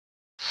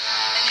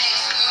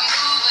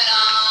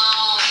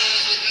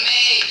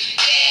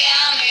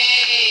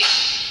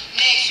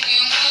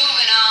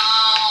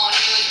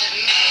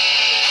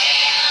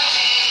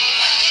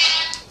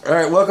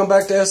Alright, welcome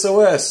back to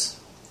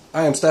SOS.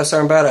 I am Staff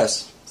Sergeant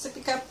Badass.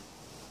 Sippy cup.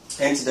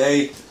 And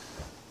today,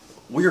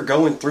 we are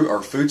going through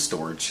our food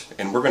storage,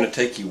 and we're going to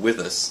take you with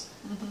us.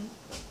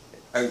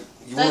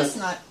 That's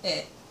not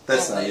it.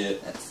 That's not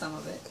it. That's some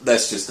of it.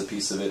 That's just a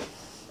piece of it.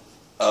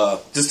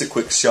 Just a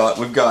quick shot.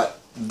 We've got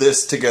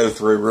this to go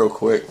through real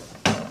quick.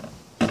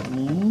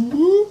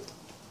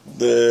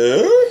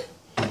 There.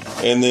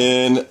 And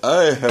then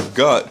I have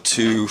got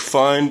to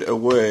find a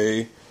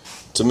way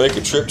to make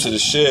a trip to the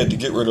shed to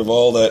get rid of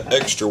all that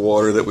extra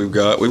water that we've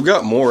got. We've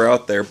got more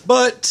out there,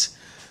 but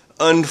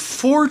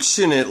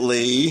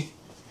unfortunately,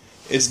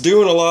 it's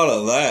doing a lot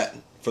of that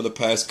for the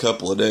past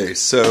couple of days.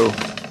 So,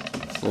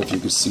 I don't know if you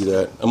can see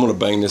that. I'm going to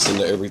bang this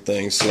into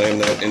everything, slam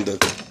that into,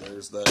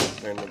 there's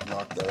that, and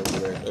knock that over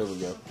there. There we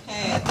go.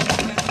 Hey, I think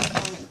I'm going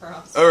to come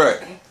across.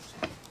 Alright.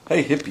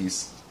 Hey,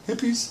 hippies.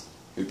 Hippies?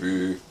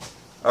 Hippie.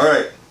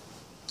 Alright.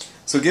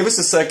 So give us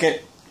a second,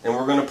 and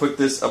we're going to put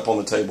this up on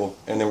the table,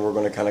 and then we're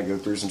going to kind of go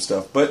through some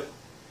stuff. But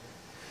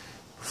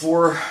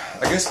before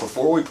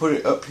we put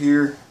it up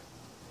here,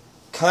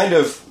 kind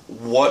of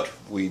what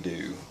we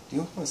do. Do you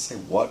want to say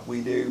what we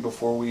do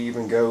before we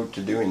even go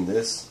to doing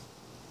this?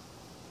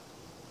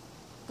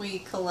 We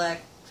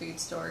collect food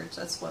storage.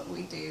 That's what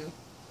we do.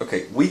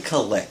 Okay, we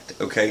collect.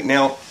 Okay,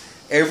 now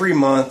every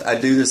month I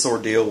do this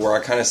ordeal where I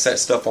kind of set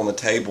stuff on the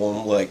table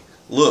and I'm like,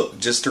 look,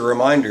 just a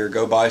reminder,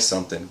 go buy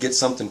something. Get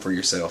something for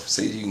yourself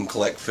so you can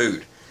collect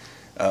food.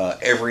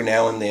 Every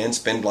now and then,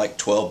 spend like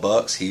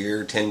 $12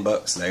 here,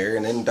 $10 there,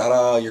 and then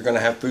you're going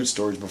to have food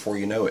storage before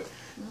you know it.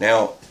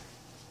 Now,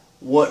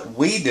 what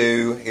we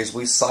do is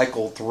we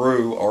cycle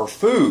through our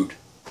food.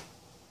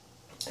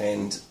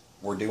 And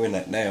we're doing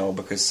that now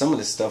because some of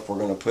this stuff we're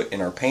going to put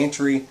in our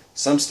pantry.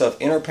 Some stuff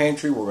in our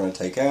pantry we're going to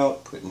take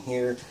out, put in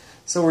here.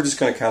 So we're just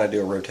going to kind of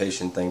do a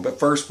rotation thing. But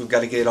first, we've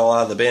got to get it all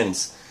out of the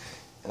bins.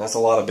 And that's a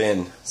lot of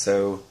bin.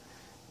 So,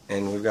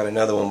 and we've got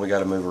another one we got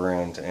to move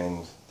around,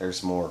 and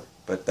there's more.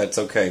 But that's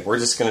okay. We're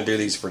just going to do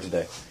these for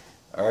today.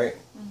 Alright?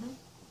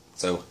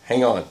 So,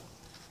 hang on.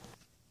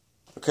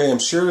 Okay, I'm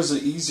sure there's an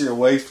easier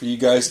way for you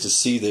guys to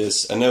see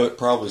this. I know it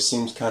probably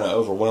seems kind of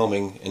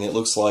overwhelming, and it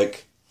looks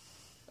like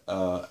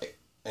an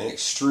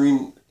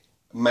extreme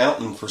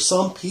mountain for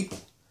some people.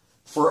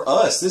 For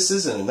us, this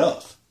isn't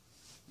enough.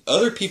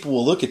 Other people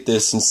will look at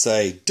this and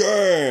say,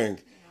 dang!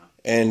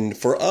 And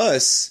for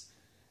us,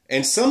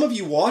 and some of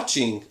you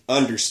watching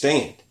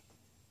understand.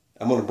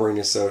 I'm going to bring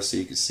this out so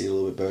you can see a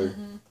little bit better.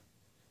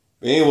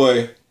 But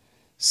anyway,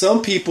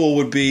 some people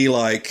would be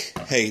like,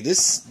 hey,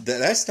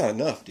 that's not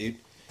enough, dude.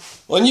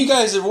 When you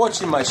guys are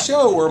watching my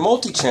show, we're a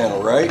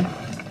multi-channel, right?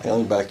 Hey,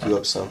 let me back you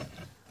up some.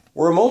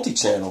 We're a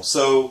multi-channel.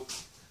 So,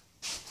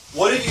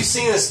 what have you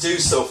seen us do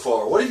so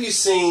far? What have you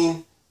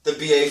seen the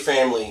BA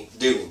family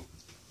doing?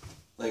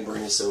 Let me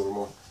bring this over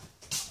more.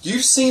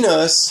 You've seen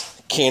us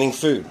canning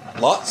food.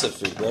 Lots of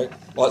food, right?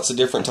 Lots of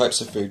different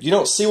types of food. You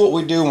don't see what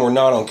we do when we're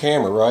not on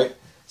camera, right?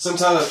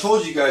 Sometimes I've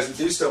told you guys we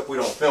do stuff, we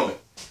don't film it.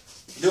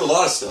 We do a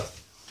lot of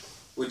stuff.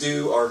 We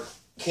do our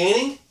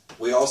canning.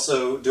 We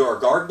also do our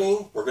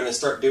gardening. We're going to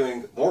start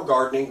doing more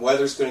gardening.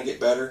 Weather's going to get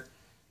better.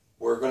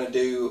 We're going to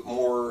do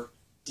more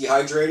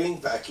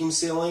dehydrating, vacuum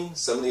sealing,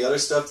 some of the other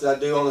stuff that I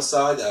do on the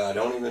side that I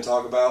don't even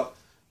talk about.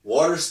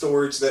 Water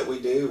storage that we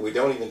do, we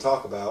don't even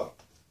talk about.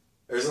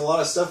 There's a lot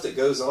of stuff that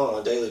goes on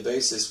a daily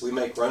basis. We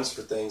make runs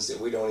for things that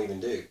we don't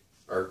even do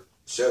or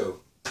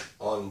show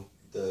on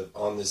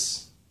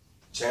this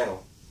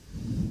channel.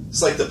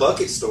 It's like the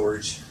bucket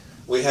storage.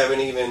 We haven't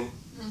even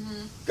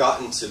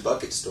gotten to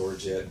bucket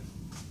storage yet.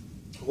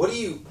 What do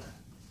you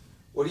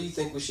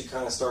think we should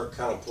kind of start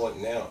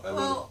pointing out?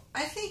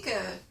 I think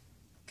a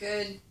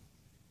good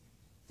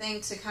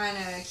thing to kind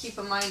of keep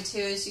in mind too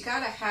is you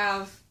got to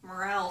have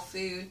morale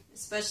food,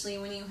 especially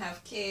when you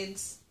have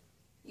kids.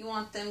 You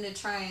want them to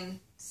try and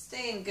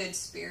stay in good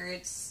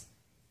spirits,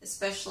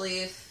 especially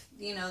if,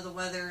 the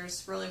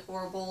weather's really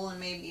horrible and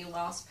maybe you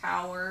lost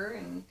power,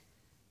 and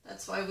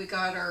that's why we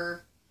got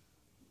our,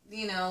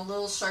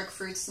 little shark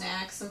fruit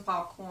snacks and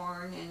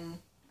popcorn, and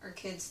our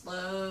kids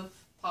love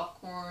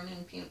popcorn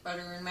and peanut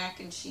butter and mac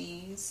and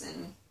cheese,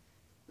 and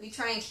we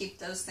try and keep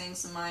those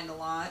things in mind a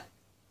lot.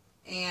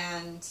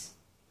 And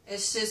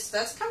it's just,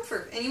 that's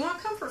comfort. And you want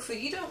comfort food.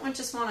 You don't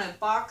just want to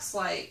box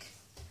like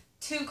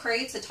 2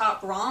 crates of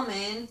Top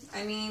Ramen.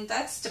 I mean,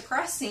 that's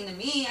depressing to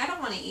me. I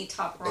don't want to eat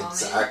Top Ramen.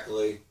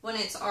 Exactly. When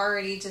it's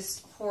already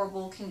just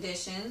horrible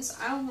conditions.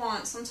 I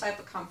want some type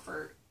of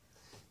comfort.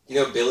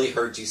 Billy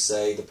heard you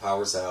say the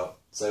power's out.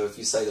 So if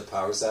you say the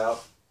power's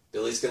out,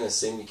 Billy's going to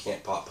assume you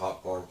can't pop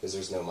popcorn because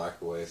there's no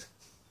microwave.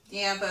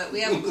 Yeah, but we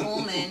have a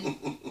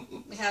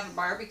Coleman. We have a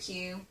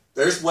barbecue.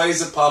 There's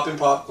ways of popping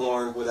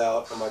popcorn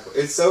without a microwave.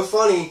 It's so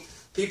funny.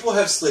 People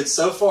have slid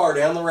so far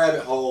down the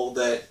rabbit hole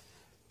that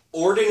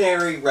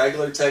ordinary,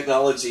 regular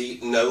technology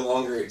no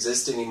longer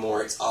exists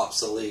anymore. It's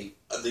obsolete.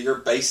 Your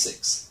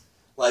basics.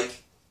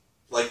 Like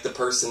the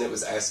person that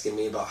was asking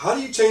me about, how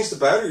do you change the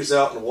batteries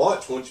out in a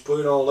watch once you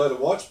put it on a leather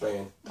watch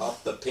band?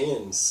 Pop the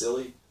pin,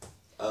 silly.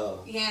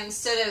 Yeah,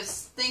 instead of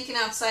thinking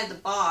outside the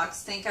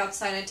box, think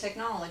outside of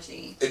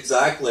technology.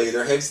 Exactly.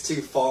 Their head's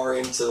too far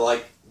into,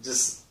 like,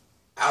 just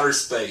outer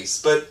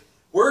space. But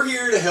we're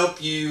here to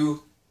help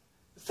you.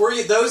 For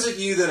you, those of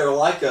you that are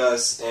like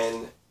us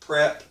and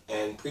prep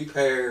and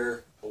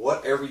prepare,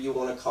 whatever you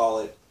want to call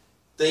it,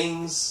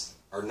 things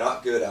are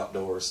not good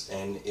outdoors.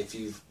 And if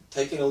you've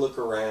taken a look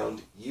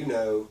around, you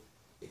know,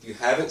 if you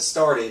haven't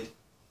started,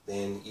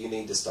 then you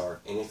need to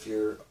start. And if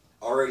you're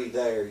already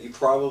there, you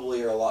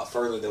probably are a lot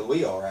further than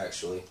we are,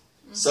 actually.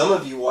 Mm-hmm. Some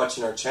of you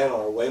watching our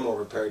channel are way more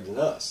prepared than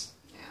us.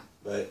 Yeah.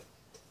 But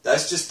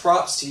that's just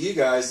props to you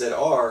guys that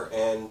are,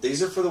 and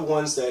these are for the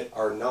ones that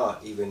are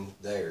not even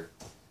there.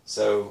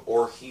 So,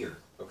 or here,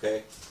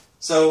 okay?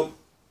 So,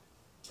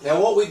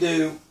 now what we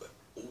do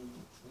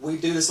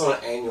this on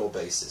an annual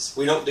basis.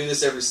 We don't do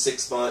this every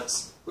 6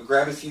 months. We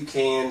grab a few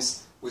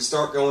cans, we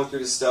start going through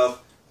the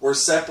stuff. We're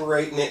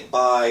separating it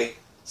by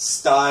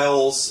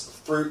styles,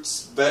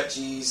 fruits,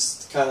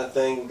 veggies, kind of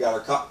thing. We've got our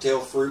cocktail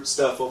fruit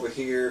stuff over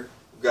here.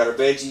 We've got our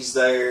veggies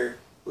there.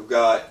 We've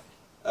got,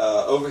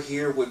 over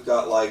here, we've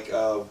got like,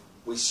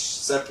 we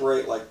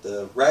separate like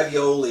the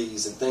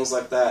raviolis and things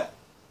like that.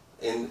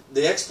 And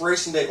the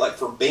expiration date, like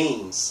for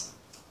beans,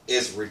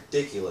 is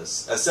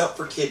ridiculous. Except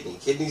for kidney.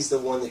 Kidney's the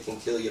one that can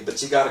kill you,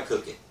 but you gotta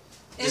cook it.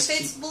 If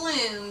it's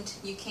bloomed,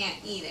 you can't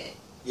eat it.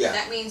 Yeah.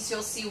 That means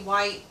you'll see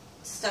white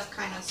stuff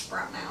kind of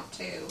sprouting out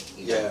too.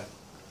 Yeah.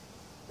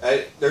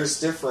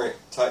 There's different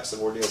types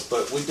of ordeals,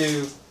 but we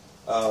do,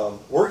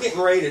 we're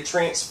getting ready to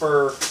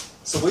transfer,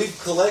 so we've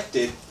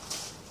collected.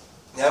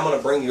 Now I'm going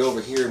to bring you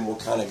over here and we'll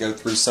kind of go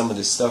through some of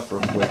this stuff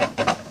real quick.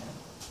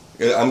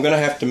 I'm going to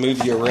have to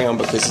move you around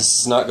because this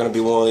is not going to be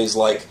one of these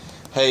like,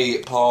 hey,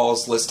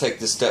 pause, let's take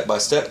this step by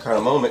step kind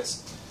of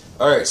moments.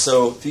 Alright,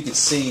 so if you can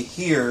see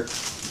here,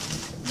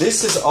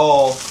 this is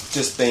all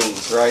just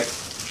beans, right?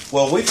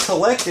 Well, we've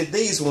collected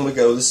these when we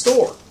go to the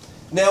store.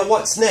 Now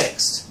what's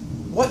next?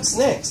 What's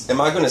next?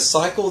 Am I going to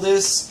cycle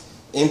this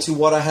into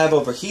what I have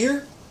over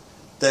here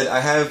that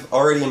I have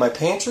already in my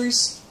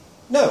pantries?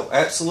 No,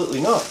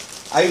 absolutely not.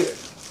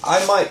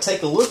 I might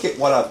take a look at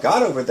what I've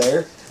got over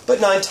there, but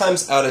 9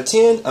 times out of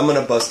 10, I'm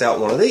going to bust out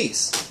one of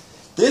these.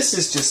 This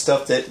is just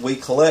stuff that we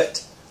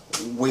collect.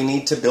 We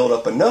need to build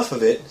up enough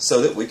of it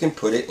so that we can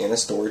put it in a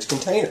storage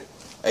container,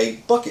 a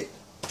bucket,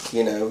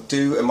 you know,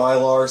 do a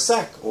Mylar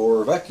sack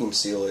or vacuum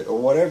seal it or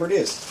whatever it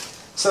is.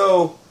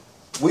 So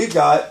we've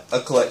got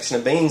a collection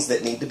of beans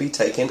that need to be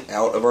taken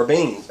out of our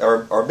bins,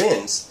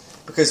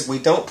 because we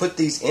don't put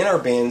these in our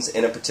bins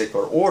in a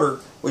particular order.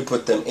 We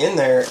put them in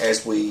there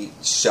as we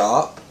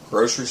shop,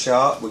 grocery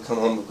shop. We come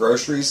home with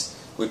groceries.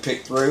 We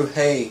pick through,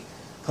 hey,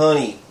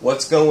 honey,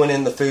 what's going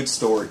in the food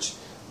storage?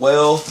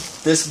 Well,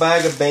 this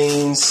bag of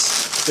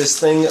beans, this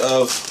thing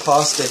of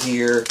pasta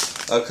here,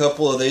 a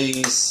couple of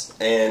these,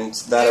 and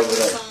that over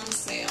there. Whatever's on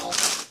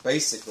sale.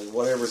 Basically,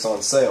 whatever's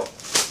on sale.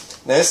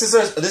 Now this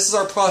is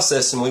our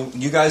process, and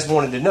you guys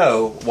wanted to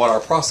know what our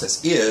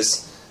process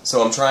is,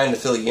 so I'm trying to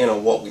fill you in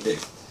on what we do.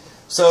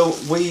 So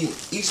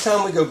each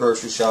time we go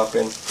grocery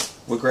shopping,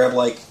 we grab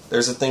like,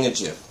 there's a thing of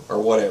Jif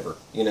or whatever,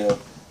 you know.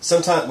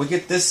 Sometimes we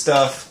get this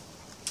stuff.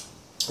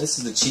 This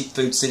is the Cheap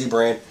Food City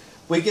brand.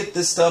 We get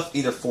this stuff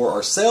either for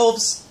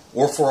ourselves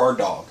or for our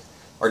dog.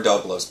 Our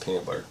dog loves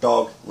peanut butter.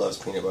 Dog loves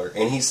peanut butter,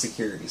 and he's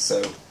security,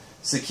 so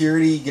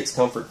security gets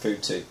comfort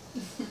food too.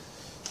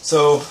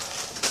 So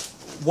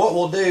what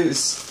we'll do is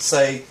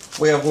say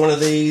we have one of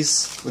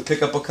these. We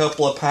pick up a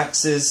couple of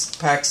packs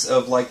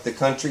of like the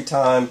Country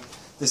Time.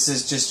 This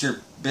is just your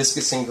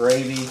biscuits and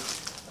gravy.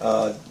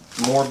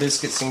 More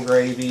biscuits and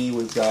gravy.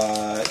 We've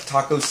got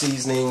taco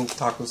seasoning.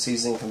 Taco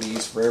seasoning can be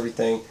used for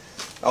everything.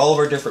 All of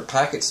our different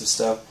packets of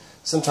stuff.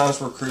 Sometimes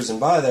we're cruising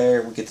by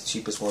there. We get the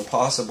cheapest one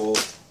possible,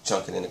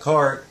 chunk it in the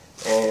cart,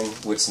 and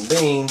with some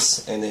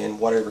beans, and then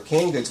whatever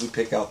canned goods we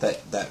pick out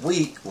that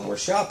week when we're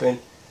shopping.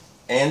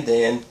 And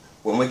then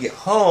when we get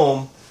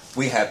home,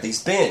 we have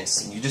these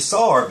bins. And you just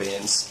saw our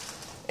bins.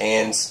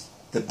 And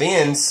the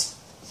bins,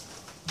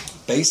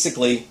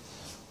 basically,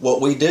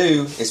 what we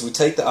do is we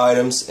take the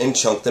items and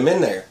chunk them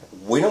in there.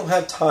 We don't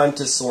have time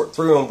to sort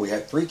through them. We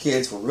have 3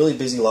 kids. We're really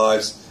busy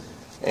lives.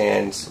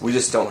 And we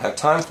just don't have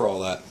time for all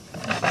that.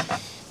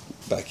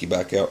 Back you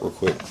back out real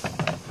quick.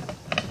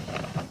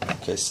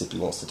 Okay, Sippy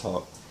wants to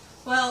talk.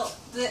 Well,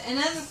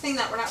 another thing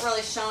that we're not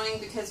really showing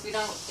because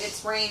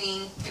it's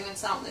raining and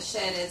it's out in the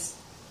shed is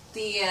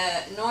the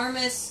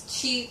enormous,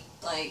 cheap,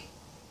 like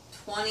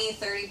 20,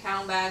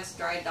 30-pound bags of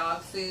dried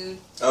dog food.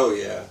 Oh,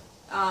 yeah.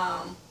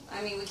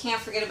 I mean, we can't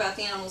forget about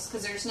the animals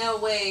because there's no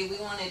way we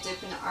want to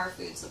dip into our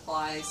food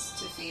supplies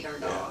to feed our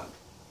dog.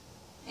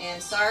 Yeah.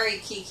 And sorry,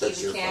 Kiki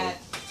That's the cat,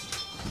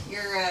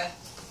 you're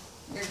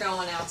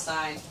going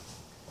outside.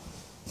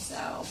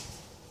 So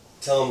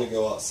tell them to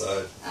go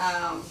outside.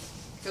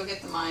 Go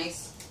get the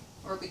mice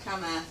or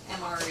become a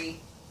MRE.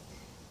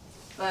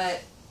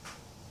 But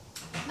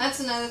that's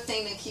another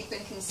thing to keep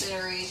in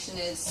consideration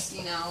is,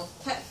 you know,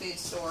 pet food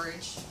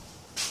storage.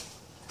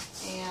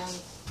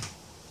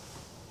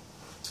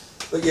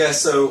 But yeah,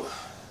 so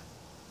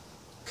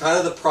kind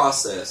of the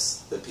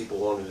process that people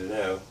wanted to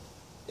know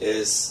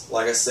is,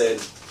 like I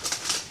said,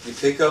 you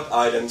pick up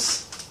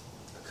items,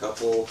 a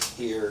couple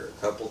here,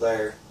 a couple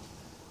there,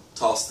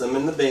 toss them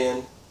in the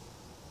bin.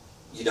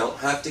 You don't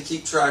have to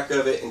keep track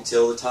of it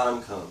until the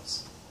time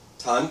comes.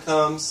 Time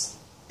comes,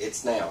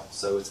 it's now.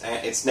 So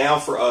it's now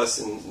for us,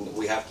 and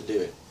we have to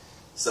do it.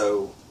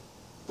 So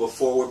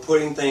before we're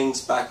putting things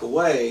back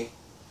away,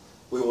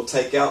 we will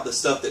take out the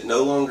stuff that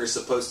no longer is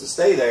supposed to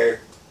stay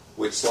there,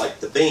 which, like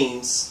the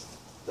beans,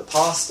 the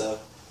pasta,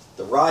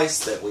 the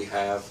rice that we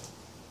have,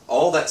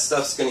 all that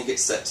stuff's going to get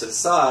set to the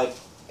side.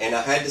 And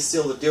I had to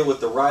seal the deal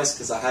with the rice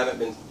because I haven't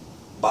been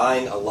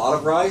buying a lot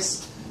of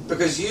rice.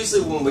 Because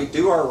usually when we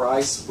do our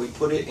rice, we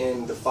put it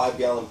in the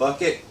 5-gallon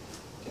bucket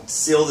and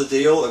seal the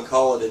deal and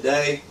call it a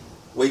day.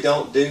 We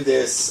don't do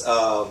this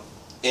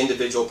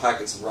individual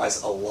packets of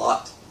rice a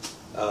lot.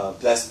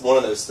 That's one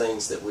of those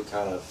things that we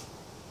kind of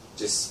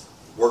just,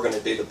 we're going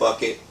to do the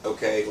bucket.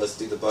 Okay, let's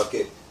do the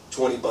bucket.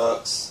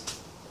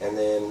 $20, and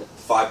then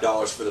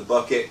 $5 for the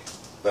bucket.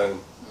 Boom.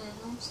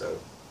 Mm-hmm. So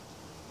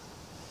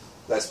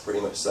that's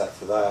pretty much that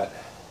for that.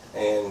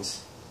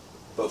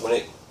 But when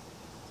it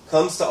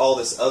comes to all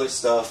this other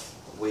stuff,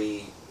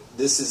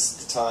 this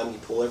is the time you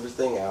pull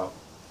everything out.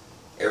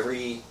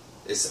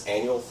 It's an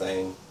annual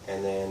thing,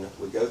 and then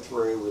we go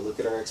through, we look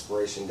at our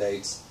expiration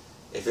dates.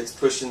 If it's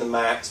pushing the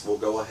max, we'll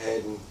go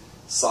ahead and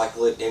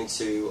cycle it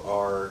into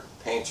our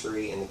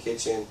pantry in the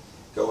kitchen,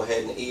 go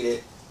ahead and eat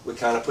it. We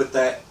kind of put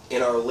that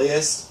in our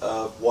list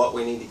of what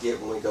we need to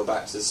get when we go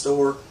back to the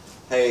store.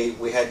 Hey,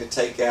 we had to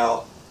take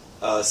out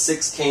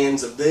 6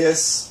 cans of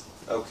this.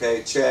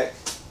 Okay, check.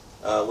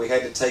 We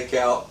had to take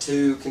out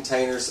 2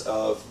 containers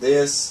of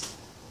this,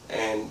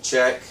 and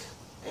check.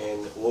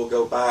 And we'll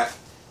go back.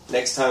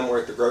 Next time we're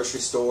at the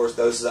grocery stores,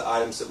 those are the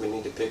items that we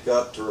need to pick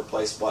up to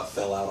replace what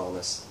fell out on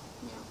us.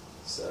 Yeah.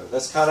 So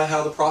that's kind of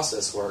how the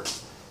process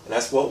works. And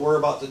that's what we're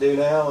about to do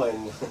now.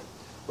 And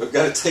we've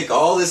got to take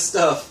all this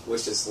stuff,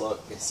 which is,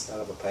 look, it's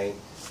kind of a pain.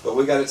 But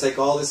we've got to take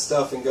all this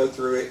stuff and go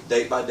through it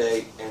date by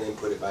date and then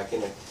put it back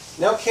in there.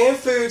 Now, canned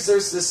foods,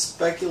 there's this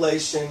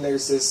speculation,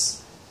 there's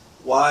this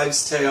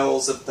wives'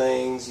 tales of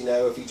things, you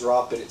know, if you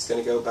drop it, it's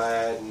going to go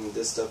bad, and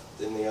this stuff,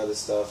 and the other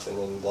stuff, and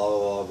then blah,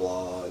 blah, blah,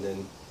 blah, and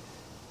then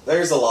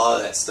there's a lot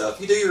of that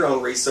stuff. You do your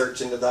own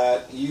research into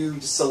that.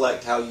 You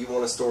select how you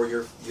want to store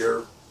your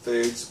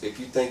foods. If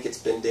you think it's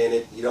been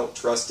dented, you don't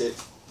trust it,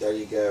 there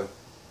you go.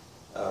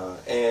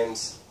 And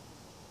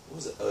what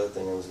was the other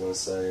thing I was going to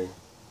say?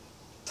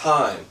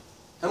 Time.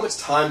 How much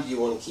time do you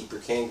want to keep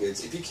your canned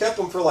goods? If you kept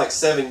them for like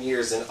 7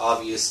 years, then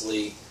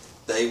obviously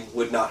they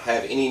would not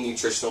have any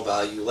nutritional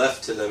value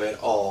left to them at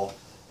all,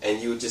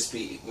 and you would just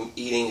be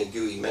eating a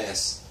gooey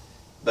mess.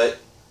 But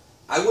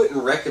I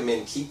wouldn't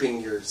recommend keeping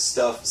your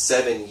stuff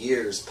 7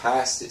 years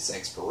past its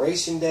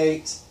expiration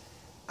date.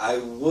 I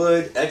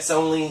would, that's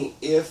only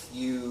if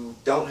you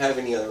don't have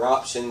any other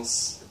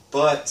options,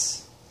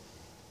 but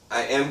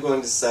I am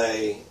going to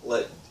say,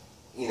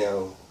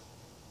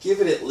 give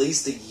it at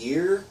least a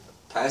year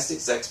past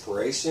its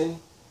expiration.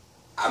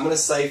 I'm going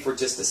to say for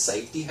just a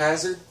safety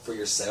hazard for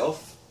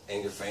yourself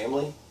and your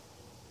family,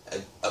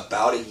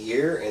 about a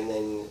year, and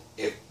then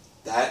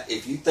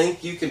if you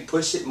think you can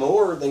push it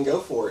more, then go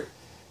for it.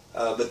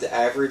 But the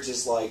average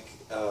is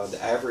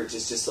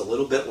just a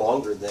little bit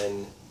longer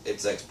than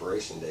its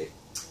expiration date.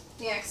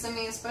 Yeah, because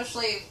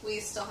especially if we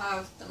still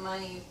have the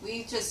money,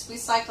 we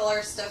cycle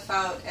our stuff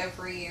out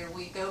every year.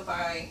 We go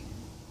by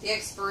the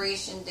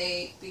expiration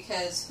date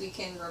because we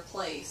can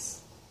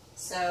replace.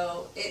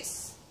 So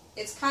it's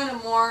kind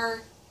of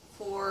more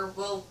for,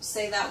 we'll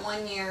say that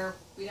 1 year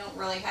we don't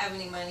really have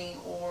any money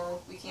or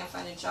we can't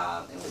find a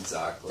job. And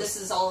exactly. This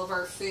is all of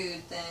our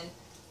food, then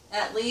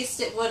at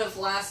least it would have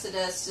lasted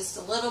us just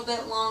a little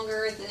bit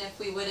longer than if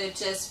we would have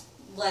just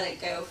let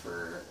it go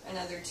for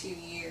another 2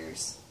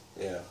 years.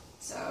 Yeah.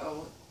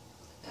 So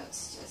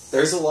that's just...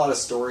 There's a lot of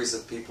stories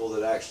of people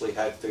that actually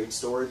had food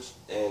storage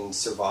and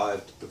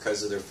survived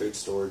because of their food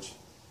storage.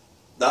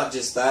 Not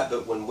just that,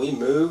 but when we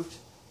moved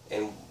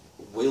and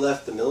we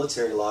left the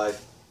military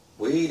life,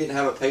 we didn't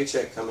have a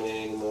paycheck coming in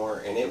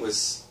anymore, and it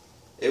was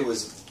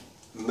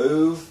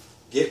move,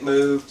 get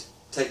moved,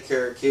 take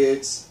care of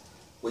kids.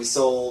 We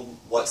sold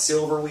what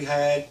silver we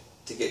had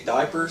to get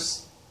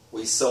diapers.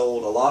 We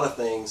sold a lot of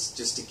things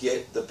just to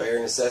get the bare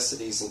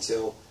necessities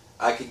until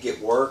I could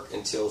get work,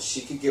 until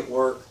she could get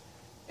work,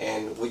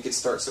 and we could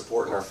start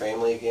supporting our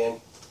family again.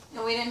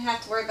 And we didn't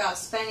have to worry about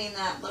spending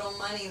that little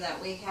money that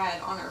we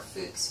had on our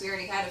food, because we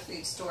already had a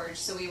food storage,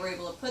 so we were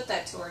able to put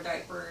that to our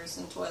diapers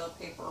and toilet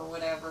paper or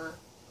whatever.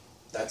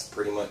 That's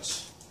pretty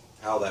much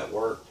how that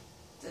worked.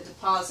 The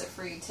deposit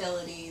for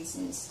utilities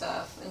and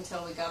stuff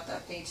until we got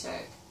that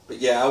paycheck. But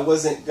yeah, I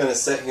wasn't going to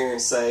sit here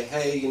and say,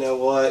 hey, you know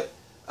what,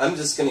 I'm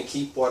just going to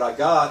keep what I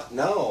got.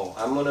 No,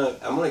 I'm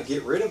gonna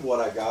get rid of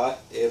what I got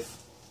if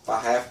I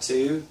have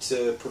to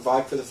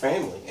provide for the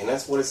family. And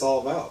that's what it's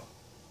all about.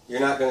 You're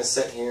not going to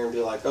sit here and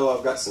be like, oh,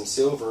 I've got some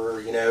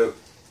silver,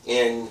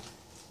 in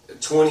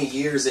 20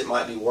 years it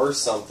might be worth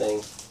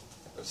something.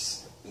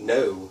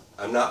 No,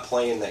 I'm not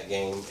playing that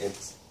game.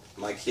 It's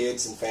my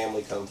kids and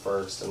family come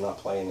first. I'm not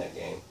playing that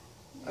game.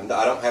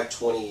 I don't have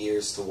 20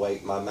 years to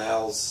wait. My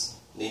mouths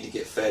need to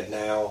get fed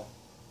now,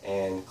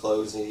 and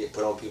clothes need to get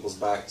put on people's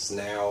backs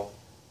now.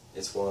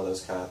 It's one of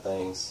those kind of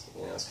things.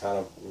 You know, it's kind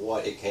of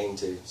what it came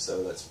to,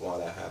 so that's why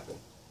that happened.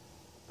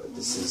 But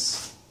this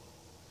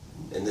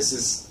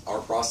is our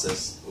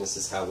process, and this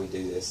is how we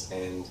do this.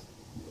 And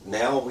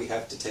now we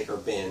have to take our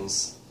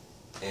bins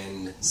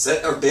and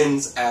set our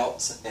bins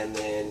out, and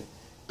then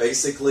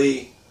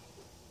basically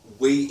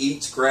we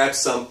each grab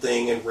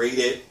something and read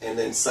it, and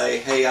then say,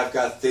 hey, I've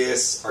got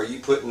this, are you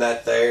putting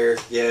that there?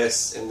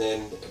 Yes, and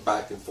then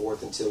back and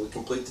forth until we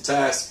complete the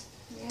task.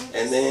 Yes.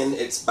 And then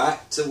it's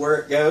back to where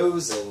it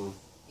goes. And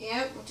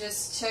yep, we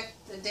just check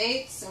the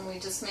dates, and we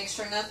just make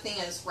sure nothing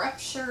is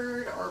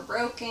ruptured or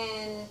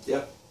broken.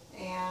 Yep.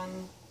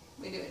 And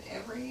we do it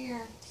every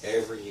year.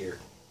 Every year.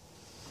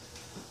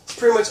 That's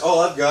pretty much all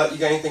I've got. You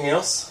got anything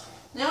else?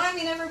 No, I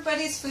mean,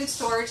 everybody's food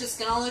storage is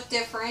going to look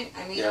different.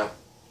 I mean, Yeah.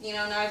 you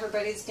know, not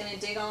everybody's going to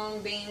dig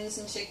on beans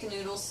and chicken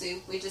noodle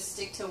soup. We just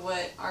stick to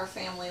what our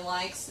family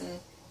likes, and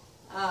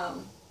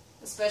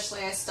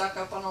especially I stock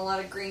up on a lot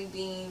of green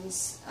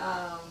beans,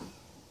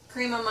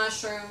 cream of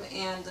mushroom,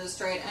 and those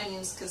dried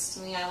onions, because to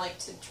me, I like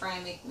to try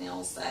and make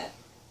meals that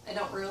I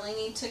don't really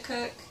need to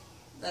cook,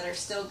 that are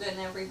still good and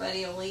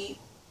everybody will eat.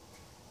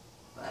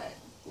 But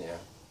Yeah.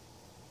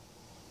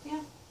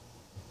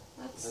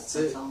 That's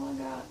it. all I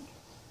got.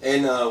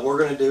 And we're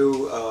going to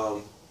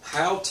do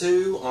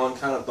how-to on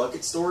kind of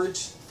bucket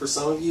storage for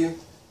some of you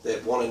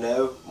that want to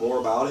know more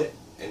about it.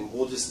 And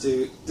we'll just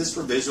do this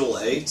for visual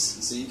aids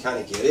so you kind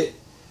of get it.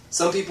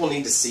 Some people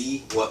need to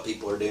see what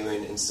people are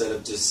doing instead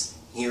of just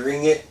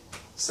hearing it.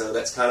 So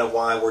that's kind of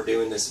why we're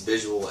doing this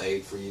visual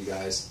aid for you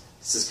guys.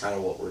 This is kind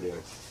of what we're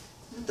doing.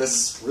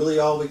 That's really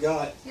all we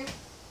got. Yep.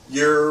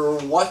 You're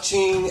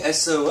watching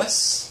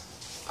SOS.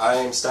 I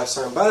am Staff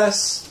Sergeant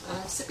Badass.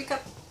 Sippy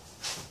cup.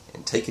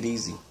 And take it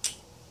easy.